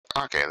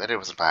Okay, literally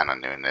wasn't planning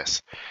on doing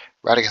this.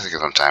 But I guess I get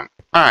some time.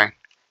 Alright.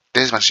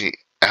 This is Munchy.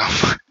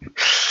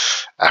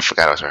 I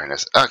forgot I was wearing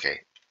this.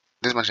 Okay.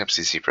 This is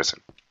MunchyMC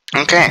Prison.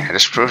 Okay, I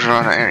just cruised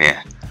around the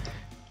area.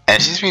 And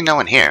it seems to be no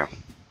one here.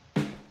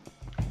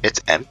 It's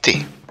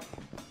empty.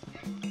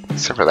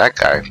 Except for that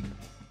guy.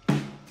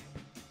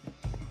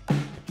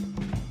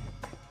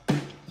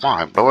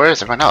 Oh, but where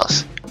is everyone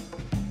else?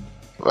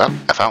 Well,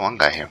 I found one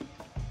guy here.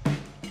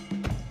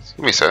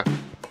 Excuse me, sir.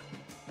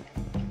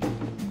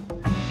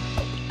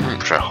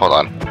 Sure, hold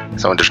on.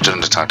 Someone just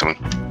didn't talk to me.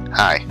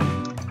 Hi.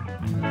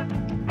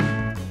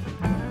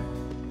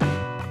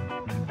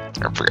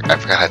 I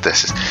forgot how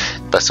this is.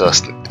 That's a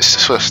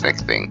swift snake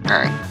thing.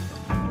 Alright.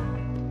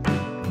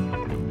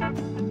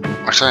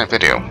 We're starting a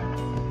video.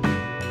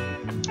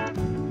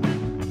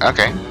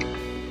 Okay.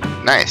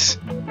 Nice.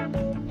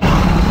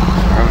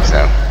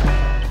 So.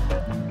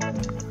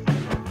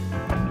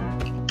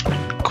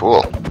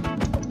 Cool.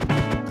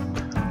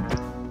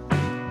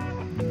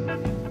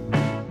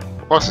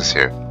 What's this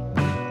here?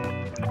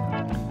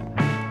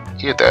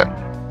 You there?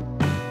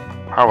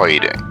 How are you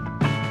doing?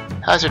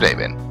 How's your day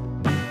been?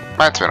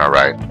 Mine's been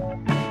alright.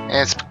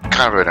 It's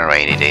kind of been a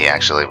rainy day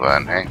actually,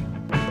 but hey,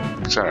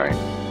 it's alright.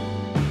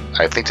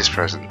 I think this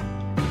person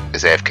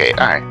is AFK.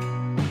 Alright.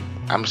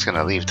 I'm just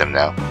gonna leave them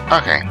now.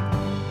 Okay.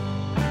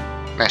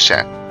 Nice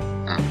chat.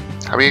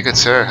 How are you, good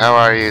sir? How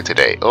are you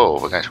today? Oh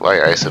my gosh, why are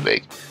your eyes so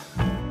big?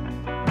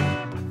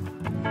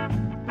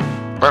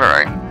 But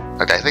alright.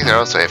 Okay, I think they're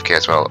also AFK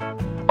as well.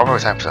 Over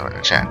time for someone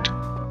to chat.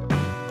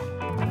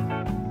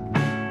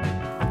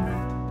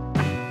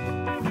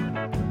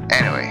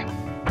 Anyway,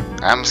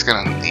 I'm just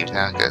gonna leave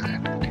now because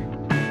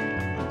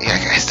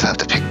yeah, I still have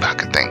the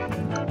pickpocket thing.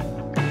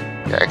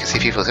 Yeah, I can see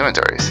people's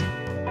inventories.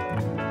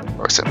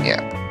 Or something,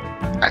 yeah.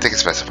 I think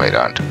it's specified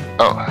on.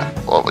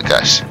 Oh my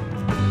gosh.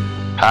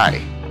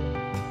 Hi.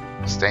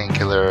 Stain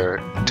Killer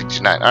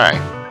 69.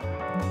 Alright.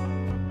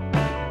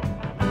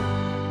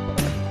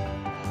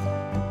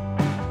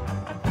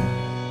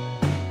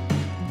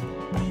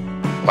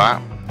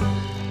 Wow.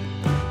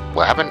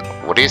 What happened?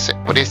 What are you say?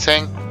 What are you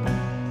saying?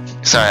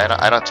 Sorry,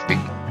 I don't speak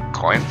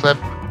coin flip.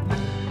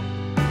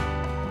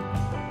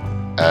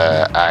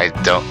 I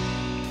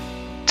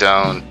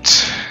don't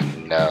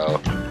know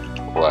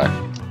what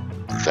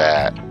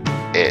that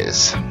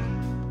is.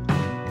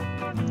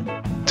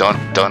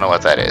 Don't know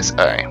what that is.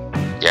 Alright.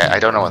 Yeah, I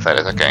don't know what that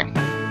is. Okay.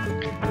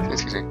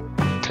 Excuse me.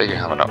 Take your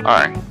helmet off.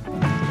 Alright.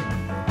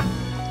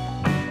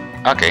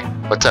 Okay.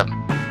 What's up?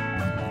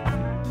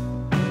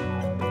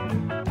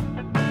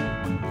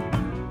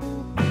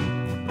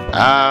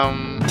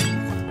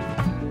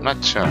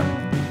 Not sure.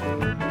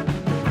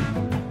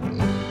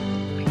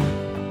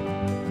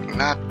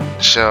 Not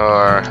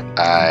sure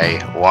I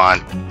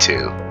want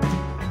to.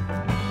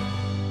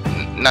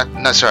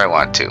 Not sure I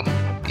want to.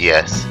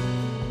 Yes.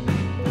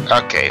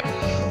 Okay.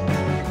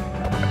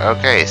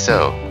 Okay,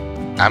 so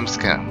I'm just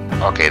gonna.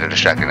 Okay, they're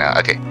distracted now.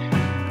 Okay.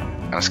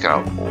 I'm just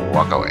gonna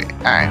walk away.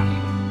 Alright.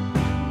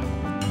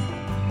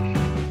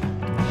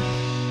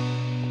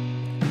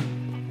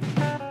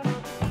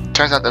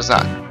 Turns out there's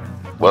not.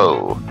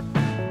 Whoa.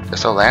 There's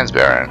still lands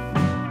barren.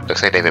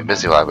 Looks like they've been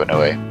busy while I've been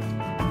away.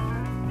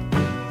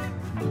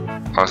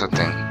 Or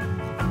something.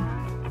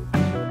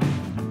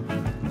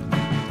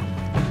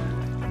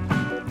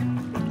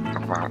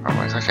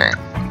 Okay.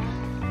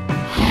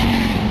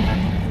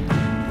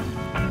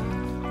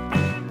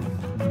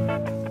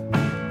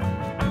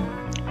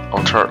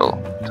 Oh, turtle.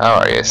 How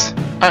are you?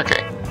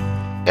 Okay.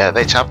 Yeah,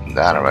 they chopped them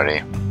down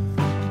already.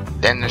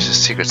 Then there's a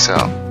secret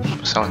cell.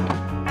 Someone.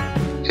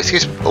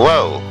 Excuse me.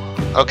 Whoa.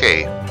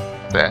 Okay.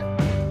 There.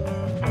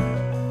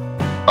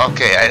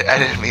 Okay, I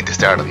didn't mean to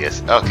startle you.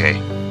 Okay.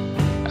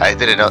 I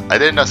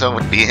didn't know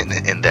someone would be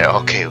in there.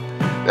 Okay.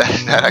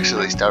 That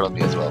actually startled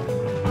me as well.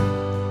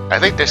 I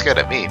think they're scared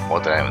of me more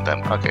than I am of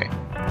them. Okay.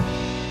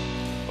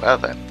 Well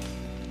then.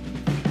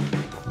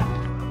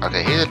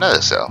 Okay, here's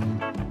another cell.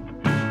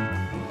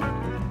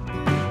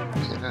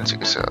 Here's another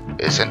secret cell.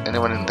 Isn't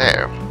anyone in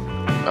there?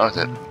 No, is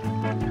it?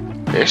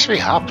 There should be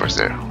hoppers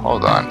there.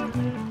 Hold on.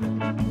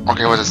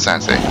 Okay, what does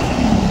it say?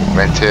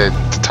 Rented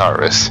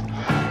Taurus.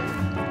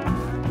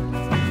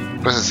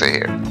 What does it say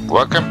here?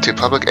 Welcome to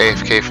public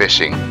AFK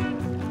fishing.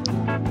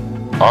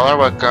 All are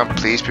welcome.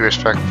 Please be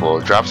respectful.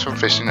 Drops from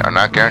fishing are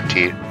not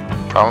guaranteed.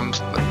 Problems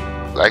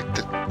like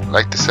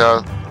the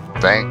sell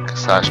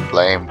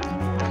thank/blame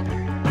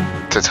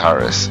to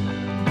Taurus.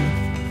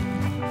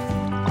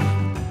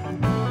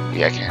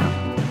 Yeah, I can.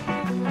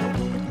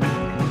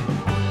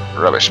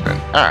 Rubbish bin.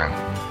 Alright.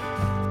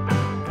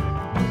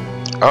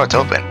 Oh, it's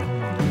open.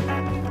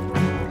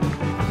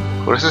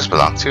 Who does this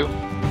belong to?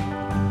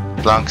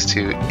 Belongs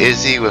to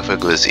Izzy with a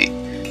Glizzy.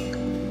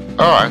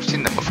 Oh, I've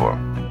seen them before.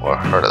 Or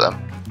heard of them.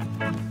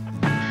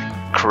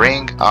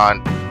 Kring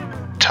on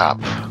top.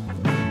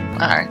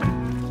 Alright.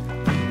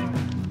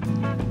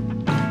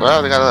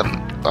 Well, they got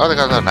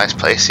a nice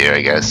place here,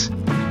 I guess.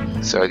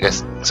 So I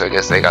guess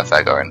they got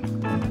that going.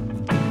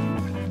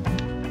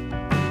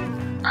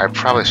 I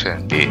probably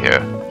shouldn't be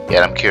here.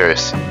 Yet I'm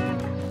curious.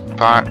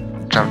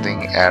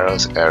 Something,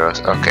 arrows,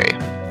 okay.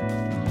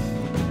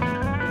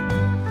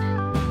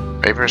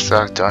 Paper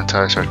stock, don't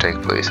touch or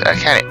take, please. I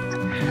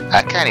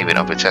can't even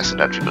open chests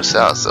enough people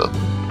sell, so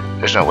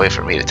there's no way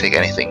for me to take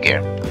anything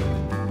here.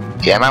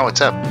 Yeah, man,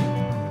 what's up?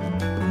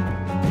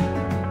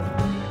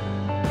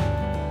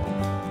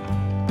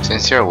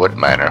 Since you're a wood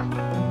miner.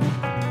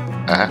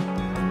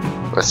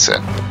 What's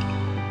that?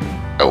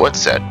 Oh,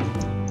 what's that?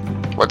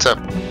 What's up?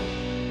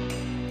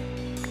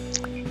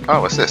 Oh,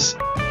 what's this?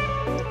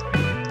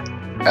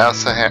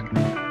 Elsa here.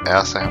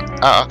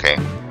 Oh, okay.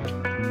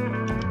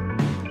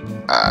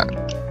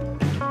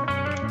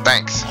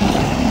 Thanks.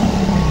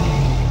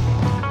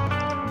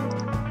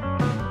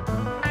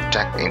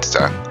 Jack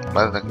Beanstalk.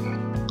 Motherfucking.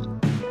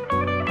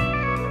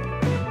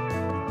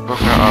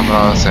 Booker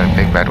overalls and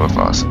big bad wolf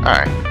balls.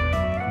 Alright.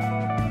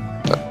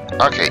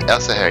 Okay,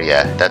 Elsa hair,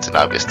 yeah, that's an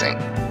obvious thing.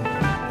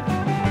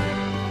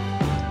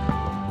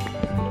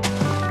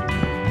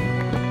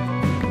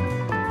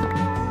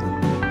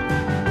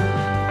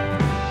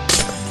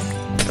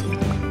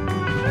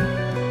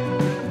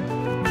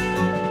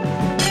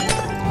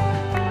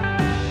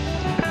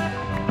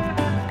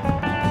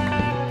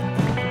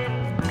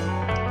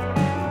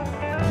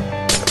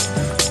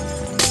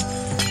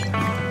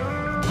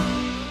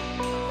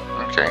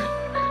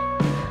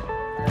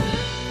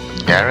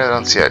 Yeah, I really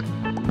don't see a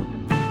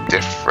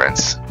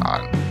difference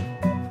on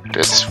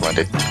this one.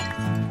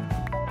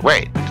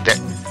 Wait, did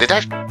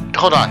that?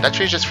 Hold on, that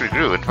tree just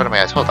regrew in front of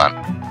my eyes. Hold on.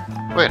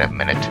 Wait a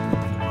minute.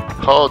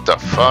 Hold the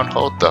phone.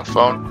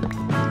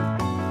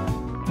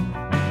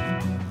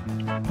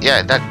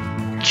 Yeah, that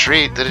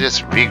tree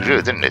just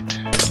regrew, didn't it?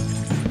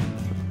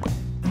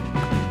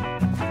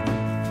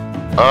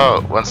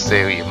 Oh, once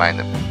you mine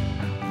them.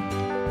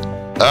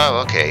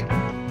 Oh, okay.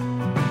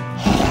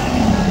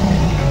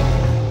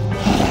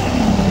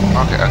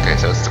 Okay,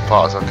 so it's the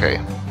pause, okay.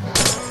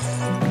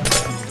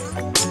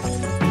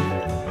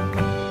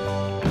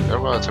 Oh,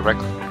 well, it's a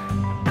regular.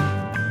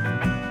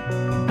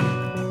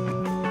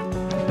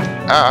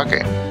 Ah,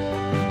 okay.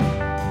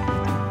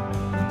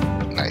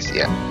 Nice,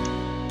 yeah.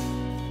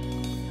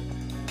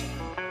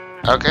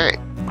 Okay.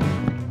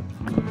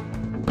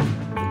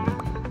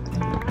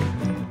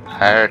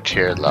 Higher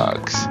tier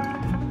logs.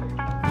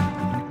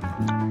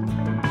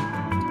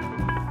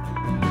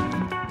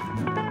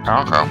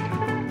 Okay.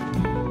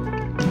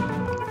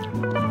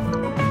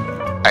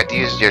 I'd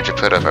use your to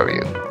put up over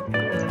you.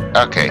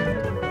 Okay.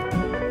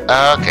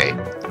 Okay.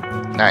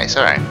 Nice,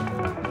 alright.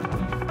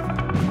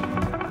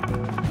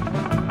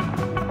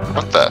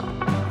 What the?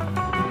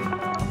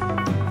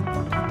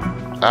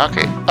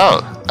 Okay.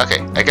 Oh, okay.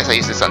 I guess I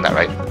used this on that,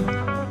 right?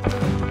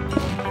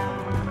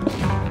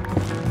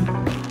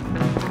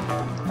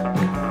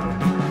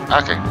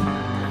 Okay.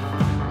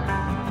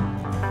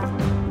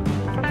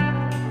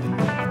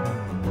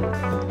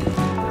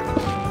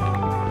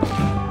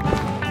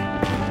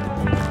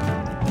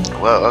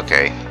 Whoa,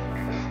 okay.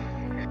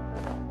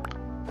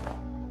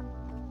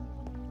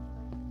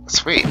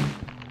 Sweet.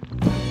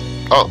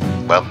 Oh,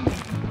 well,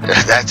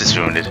 that just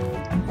ruined it.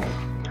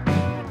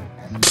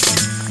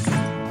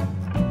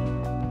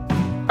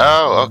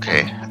 Oh,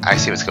 okay. I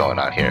see what's going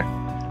on here.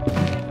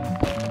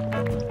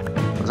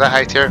 Was that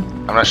high tier?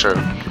 I'm not sure.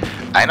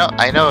 I know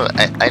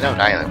an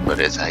island, but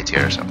it's high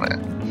tier or something.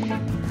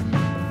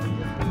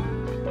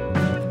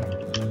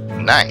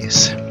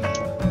 Nice.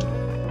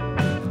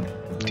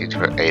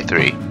 Tutor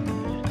A3.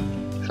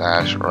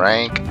 Slash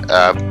rank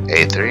up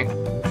A3.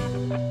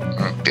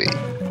 Okay.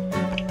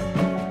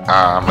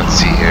 Let's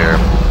see here.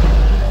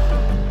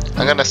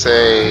 I'm gonna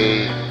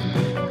say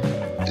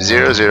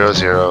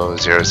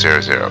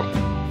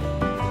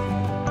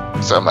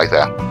 000000. Something like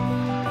that.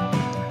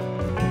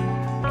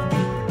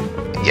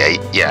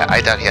 Yeah.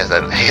 I doubt he has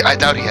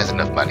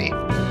enough money.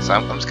 So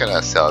I'm just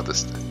gonna sell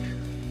this.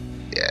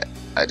 Yeah,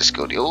 I just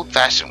go the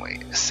old-fashioned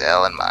way: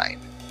 sell and mine.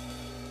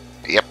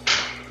 Yep.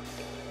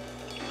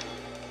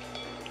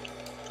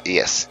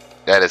 Yes,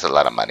 that is a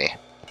lot of money.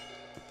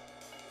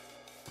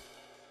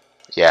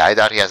 Yeah, I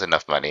doubt he has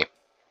enough money.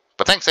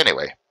 But thanks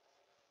anyway.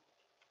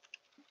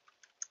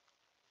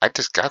 I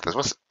just got this.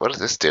 What does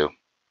this do?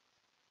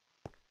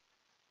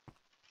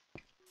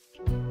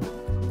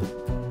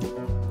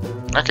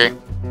 Okay.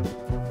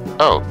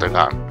 Oh, they're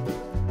gone.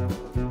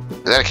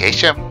 Is that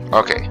acacia?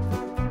 Okay.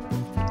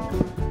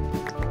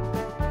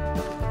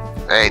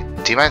 Hey,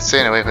 do you mind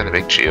staying away from the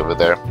big tree over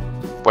there?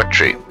 What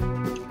tree?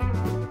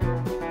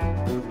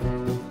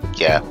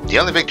 Yeah, the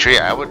only big tree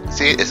I would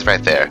see is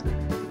right there.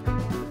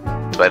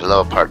 It's by the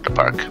lower part of the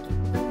park.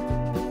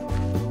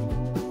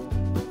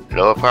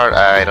 Lower part?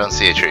 I don't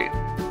see a tree.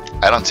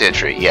 I don't see a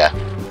tree, yeah.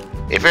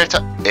 If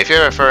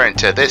you're referring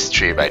to this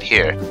tree right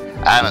here,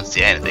 I don't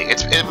see anything.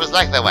 It was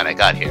like that when I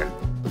got here.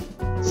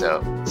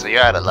 So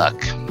you're out of luck.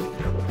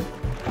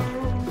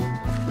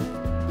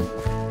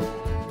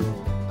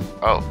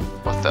 Oh,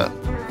 what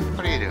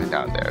are you doing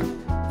down there?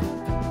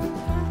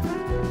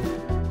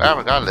 Well,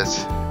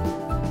 regardless,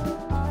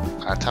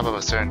 on top of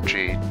a certain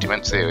tree, do you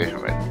want to stay away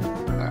from it?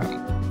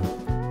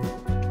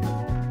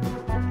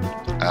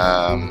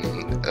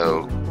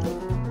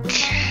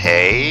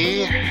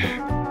 Okay.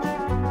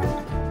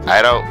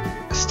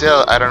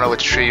 I don't know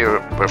which tree you're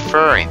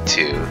referring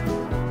to,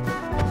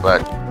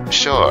 but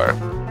sure.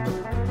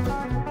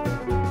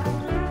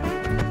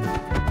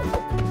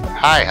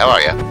 Hi, how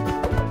are you?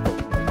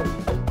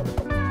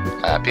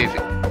 PV.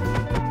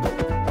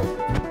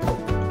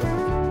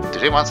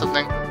 Did you want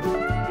something?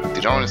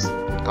 Did you want to...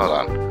 Hold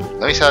on.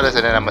 Let me sell this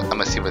and then I'm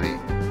gonna see what the...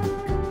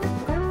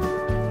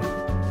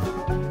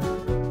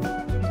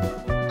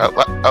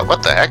 Oh,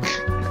 what the heck?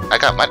 I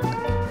got money.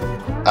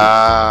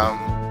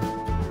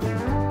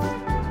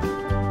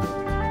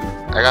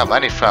 I got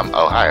money from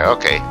Ohio.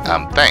 Okay.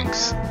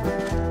 Thanks.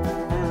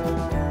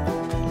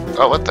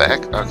 Oh, what the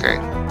heck? Okay.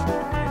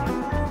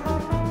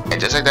 And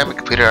just like that, we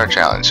completed our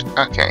challenge.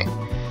 Okay.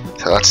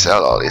 So let's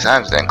sell all these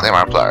items and claim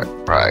our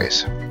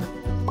prize.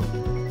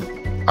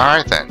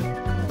 Alright then.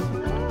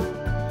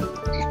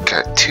 You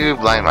got 2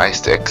 blind mice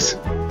sticks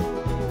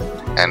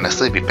and a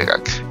sleepy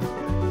pickaxe.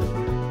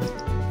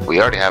 We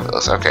already have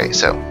those. Okay,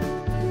 so.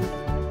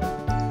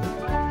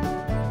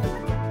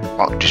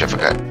 Oh, geez, I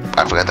forgot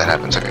that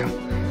happens. Okay.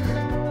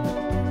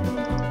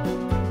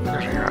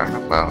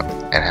 Well,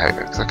 and have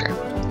okay.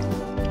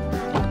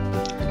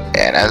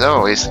 And as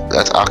always,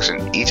 let's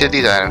auction each of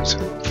these items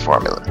for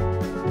 $4 million.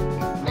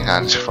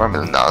 $4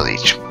 million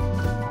each.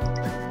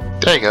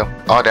 There you go.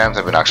 All items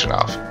have been auctioned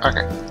off.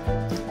 Okay.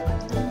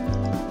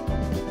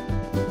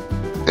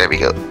 There we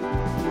go.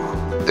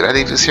 Did I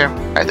leave this here?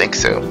 I think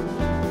so.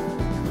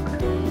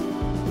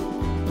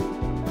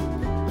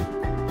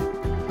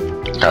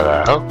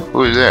 Hello?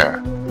 Who's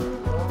there?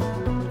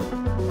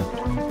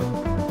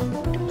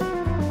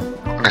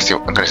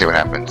 I'm gonna see what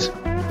happens.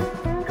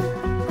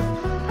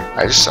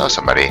 I just saw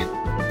somebody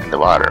in the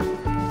water.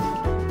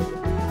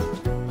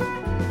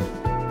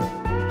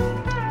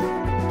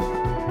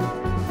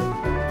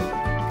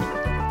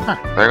 Huh,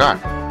 they're gone.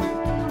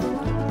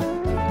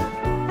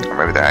 Or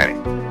maybe they're hiding.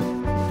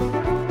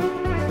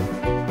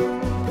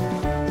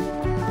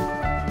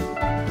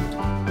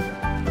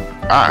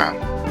 Ah.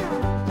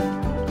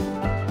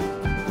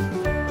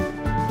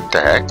 The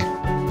heck?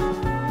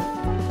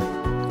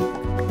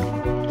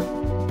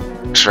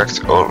 Shrek's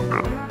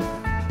overbrew.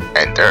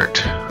 And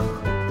dirt.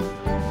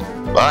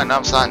 Well, now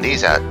I'm slotting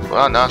these out.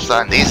 Well, now I'm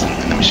slotting these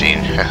in the machine.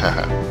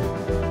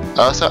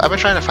 Also, I've been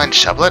trying to find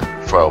Shovelet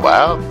for a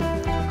while.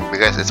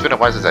 Because it's been a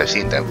while since I've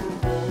seen them.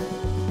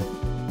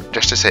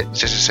 Just to say,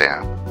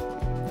 huh?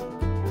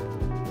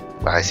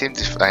 But I seem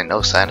to find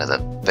no sign of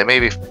them. They may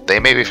be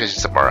fishing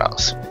somewhere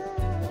else.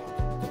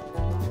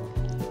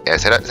 Yeah,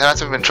 so that's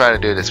what I've been trying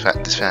to do this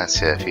past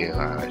few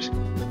hours.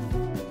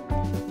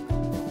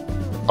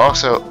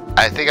 Also,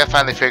 I think I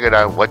finally figured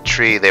out what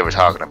tree they were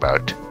talking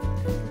about.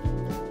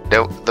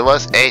 There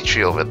was a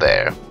tree over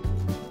there,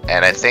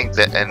 and I think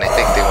they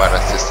want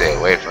us to stay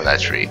away from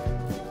that tree,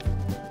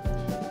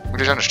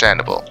 which is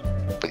understandable.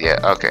 But yeah,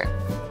 okay.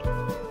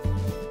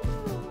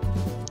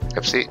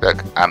 Yep, see,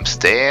 look, I'm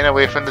staying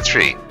away from the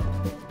tree.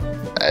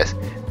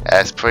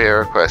 As per your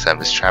request, I'm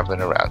just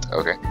traveling around.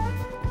 Okay.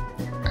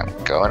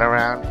 I'm going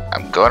around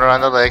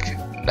the lake.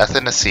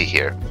 Nothing to see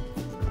here.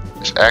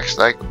 Just acts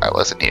like I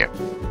wasn't here.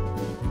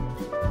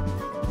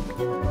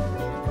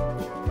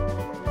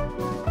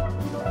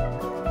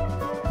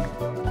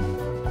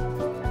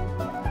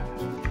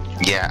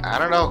 Yeah, I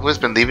don't know who's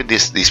been leaving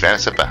these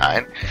bandits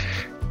behind.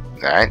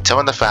 Alright,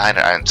 someone left behind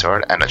an iron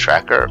sword and a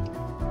tracker.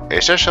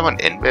 Is there someone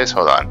in this?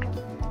 Hold on.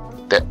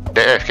 They're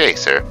AFK,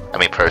 sir. I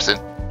mean, person.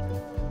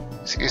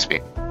 Excuse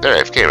me. They're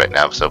AFK right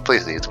now, so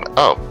please leave them.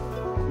 Oh.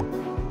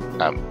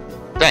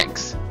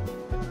 Thanks.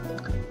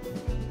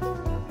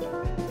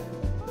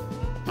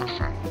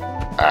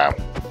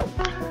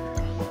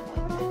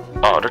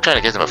 Oh, they're trying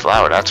to get them a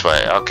flower, that's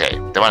why. Okay.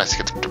 They want us to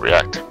get them to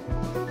react.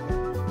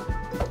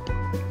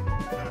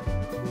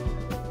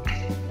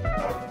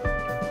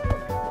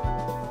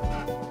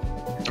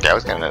 Okay, I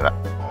was gonna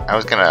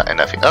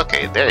enough.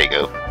 Okay, there you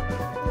go.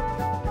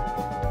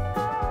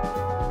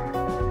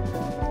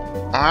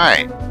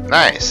 Alright,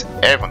 nice.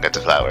 Everyone gets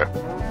a flower.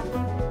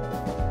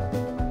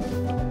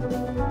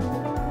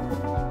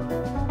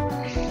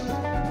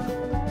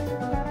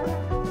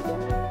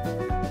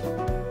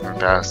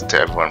 Pass to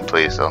everyone,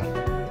 please, though.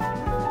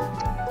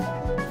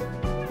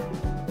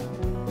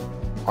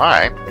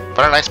 Alright,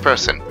 what a nice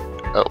person.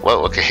 Oh,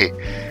 whoa, okay.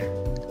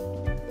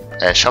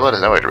 And Shovelet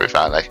is nowhere to be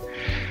found. Like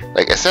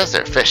it says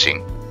they're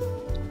fishing,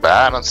 but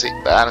I don't see.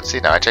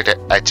 No, I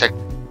checked.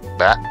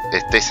 But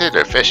they say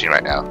they're fishing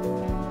right now.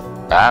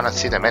 But I don't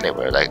see them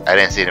anywhere. Like I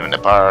didn't see them in the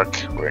park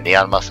where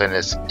Neon Muffin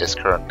is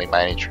currently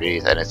mining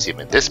trees. I didn't see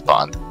them in this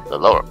pond, in the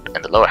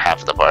lower half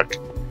of the park.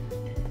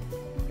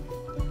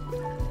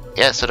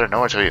 Yeah, so they're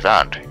nowhere to be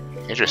found.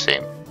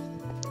 Interesting.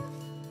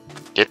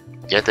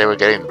 Yet they were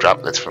getting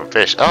droplets from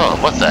fish. Oh,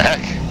 what the heck?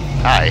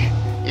 Hi.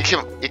 You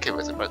can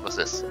visit. What's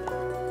this?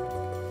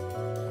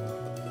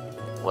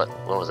 What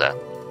was that?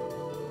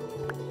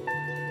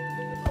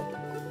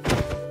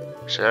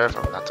 Sheriff,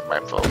 I'm not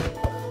mindful.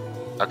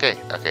 Okay.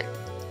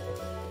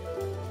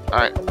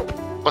 Alright.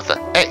 What the?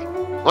 Hey!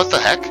 What the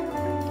heck?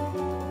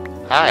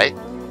 Hi.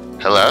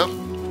 Hello?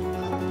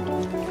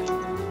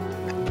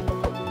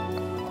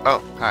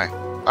 Oh, hi.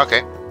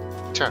 Okay,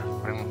 sure.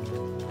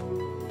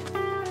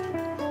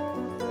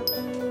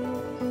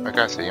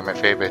 Okay, so you're my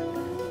favorite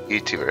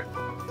YouTuber.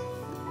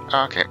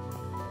 Oh, okay.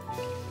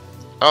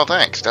 Oh,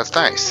 thanks. That's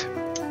nice.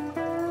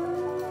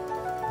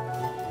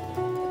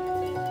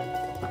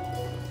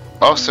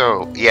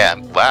 Also, yeah.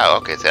 Wow.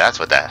 Okay, so that's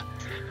what that.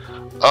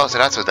 Oh, so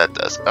that's what that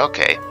does.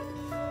 Okay.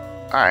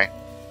 All right.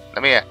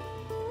 Let me.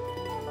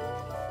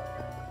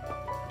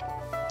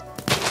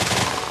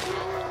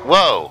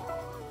 Whoa.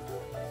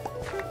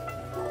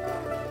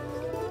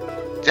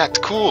 That's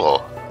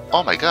cool.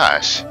 Oh my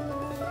gosh.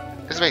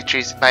 This makes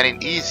tree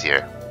mining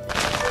easier.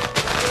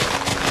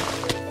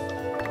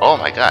 Oh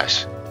my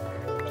gosh.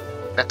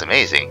 That's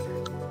amazing.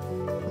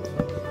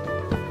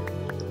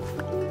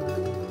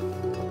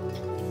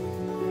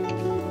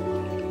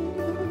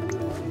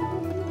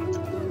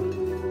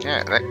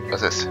 Yeah,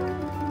 what's this?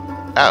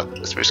 Oh,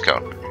 the spruce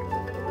cone.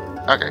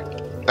 Okay,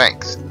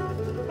 thanks.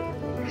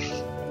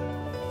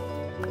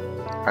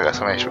 I got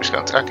so many spruce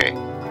cones. Okay.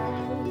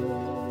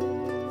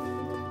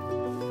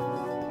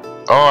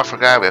 Oh, I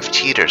forgot we have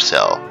cheater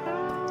cell.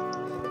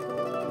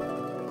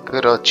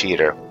 Good old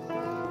cheater.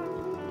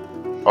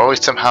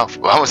 Always somehow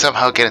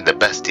getting the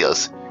best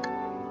deals.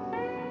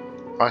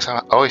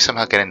 Always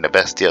somehow getting the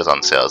best deals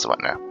on sales and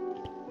whatnot.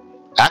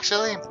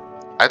 Actually,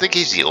 I think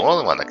he's the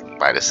only one that can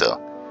buy the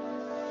sale.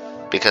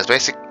 Because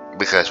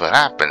what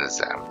happens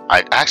is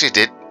I actually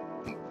did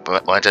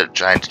want to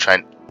try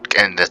and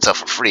get that stuff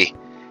for free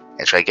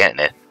and try getting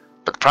it.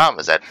 But the problem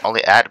is that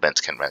only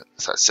admins can rent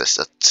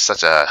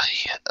such a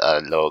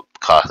low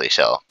costly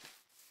shell.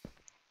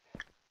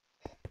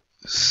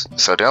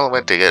 So the only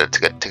way to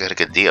get a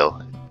good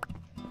deal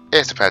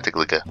is to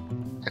practically go.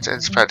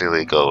 It's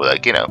practically go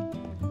like, you know.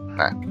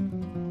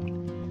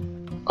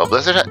 Oh,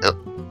 Blizzard.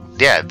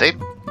 Yeah,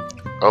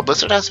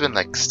 Blizzard has been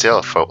like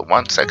still for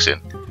one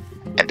section,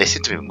 and they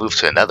seem to be moved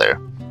to another.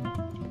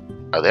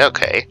 Are they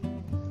okay?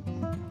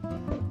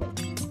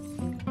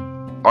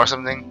 Or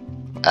something?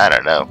 I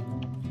don't know.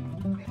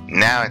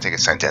 Now I think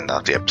it's time to end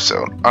off the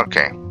episode.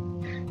 Okay.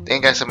 Thank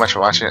you guys so much for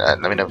watching. Let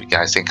me know if you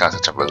guys think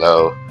comments down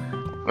below.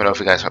 Let me know if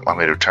you guys want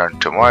me to return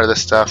to more of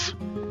this stuff.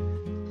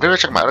 Maybe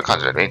check my other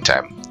content in the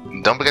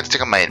meantime. Don't forget to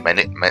check out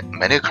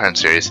my new current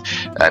series,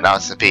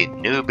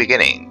 MunchyMC New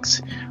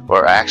Beginnings,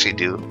 where I actually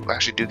do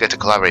get to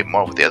collaborate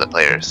more with the other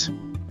players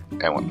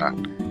and whatnot.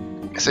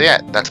 So yeah,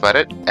 that's about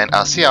it, and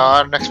I'll see y'all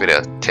on the next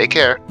video. Take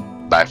care.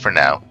 Bye for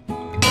now.